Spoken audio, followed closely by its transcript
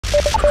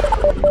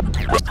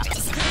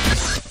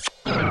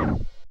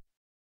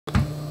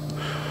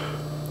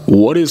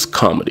What is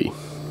comedy?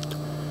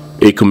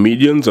 A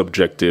comedian's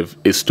objective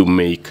is to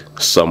make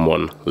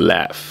someone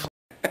laugh.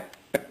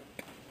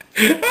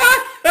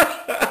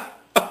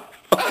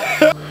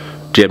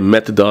 Their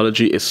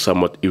methodology is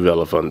somewhat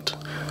irrelevant.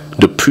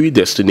 The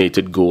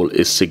predestinated goal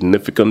is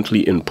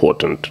significantly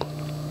important.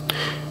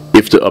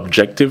 If the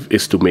objective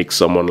is to make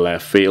someone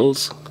laugh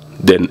fails,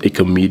 then a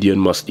comedian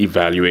must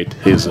evaluate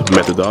his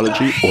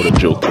methodology or the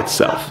joke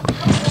itself.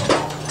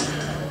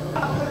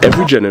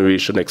 Every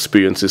generation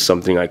experiences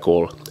something I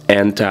call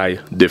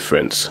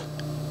anti-difference,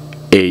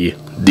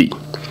 AD.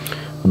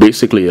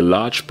 Basically, a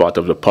large part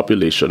of the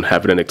population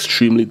having an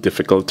extremely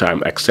difficult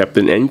time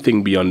accepting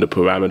anything beyond the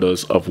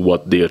parameters of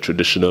what they are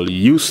traditionally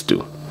used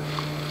to.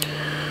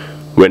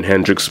 When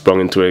Hendrix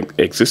sprung into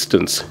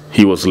existence,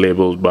 he was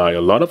labeled by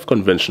a lot of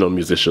conventional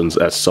musicians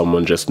as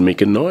someone just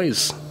making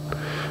noise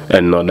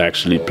and not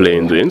actually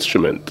playing the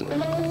instrument.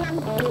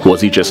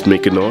 Was he just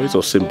making noise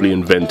or simply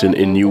inventing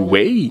a new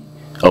way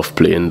of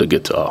playing the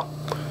guitar?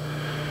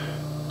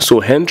 So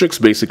Hendrix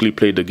basically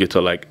played the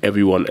guitar like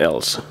everyone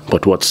else,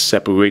 but what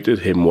separated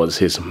him was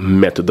his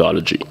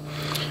methodology,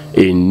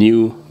 a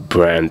new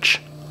branch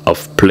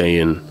of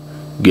playing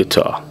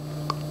guitar.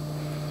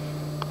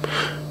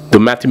 The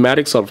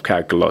mathematics of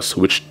calculus,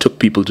 which took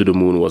people to the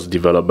moon, was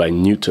developed by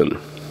Newton.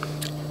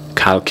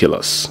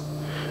 Calculus,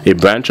 a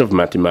branch of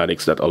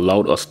mathematics that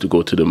allowed us to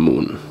go to the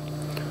moon,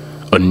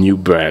 a new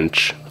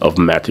branch of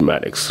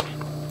mathematics.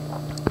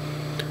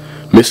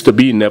 Mr.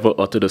 B never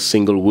uttered a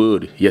single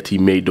word, yet he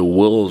made the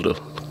world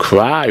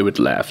cry with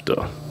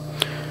laughter.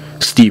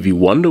 Stevie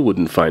Wonder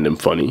wouldn't find him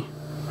funny,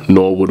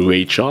 nor would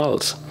Ray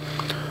Charles.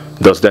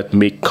 Does that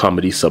make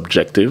comedy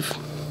subjective?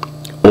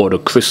 Or the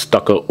Chris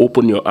Tucker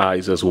open your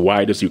eyes as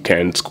wide as you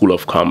can school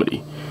of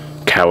comedy,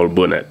 Carol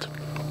Burnett.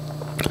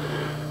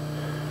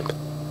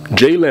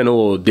 Jay Leno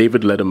or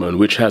David Letterman,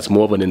 which has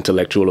more of an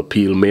intellectual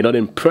appeal, may not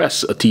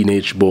impress a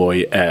teenage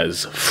boy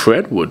as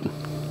Fred would.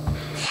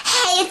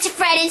 It's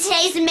Fred and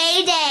today's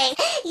May Day.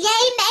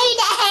 Yay, May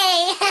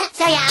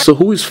Day! So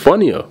who is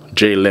funnier,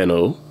 Jay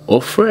Leno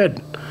or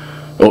Fred?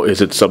 Or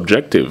is it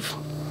subjective?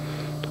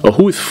 Or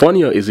who is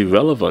funnier is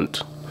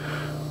irrelevant,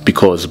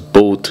 because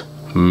both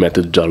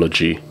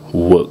methodology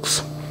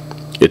works.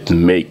 It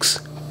makes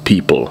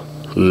people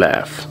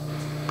laugh.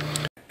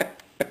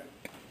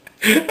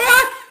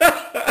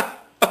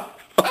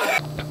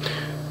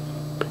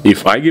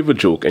 If I give a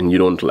joke and you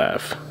don't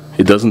laugh,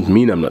 it doesn't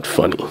mean I'm not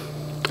funny.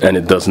 And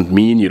it doesn't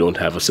mean you don't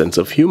have a sense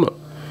of humor.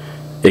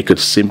 It could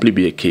simply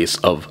be a case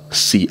of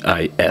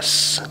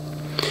CIS,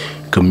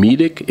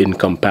 comedic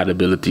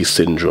incompatibility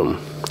syndrome,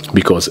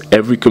 because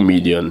every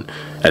comedian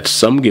at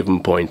some given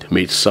point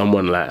made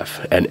someone laugh,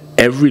 and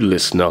every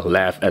listener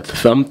laugh at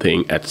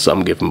something at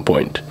some given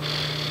point.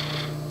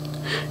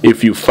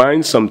 If you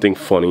find something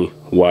funny,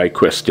 why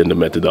question the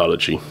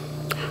methodology?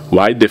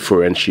 Why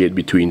differentiate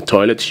between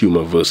toilet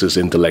humor versus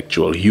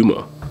intellectual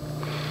humor?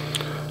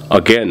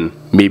 Again,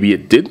 maybe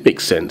it did make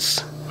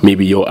sense.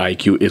 Maybe your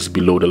IQ is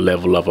below the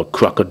level of a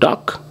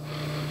crocodile,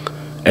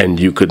 and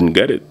you couldn't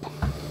get it.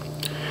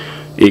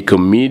 A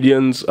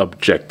comedian's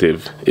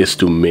objective is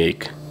to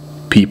make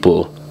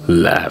people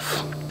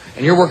laugh.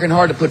 And you're working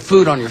hard to put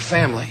food on your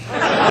family.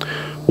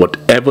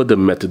 Whatever the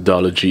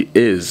methodology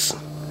is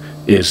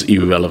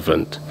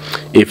irrelevant.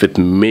 If it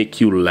makes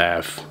you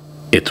laugh,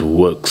 it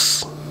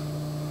works.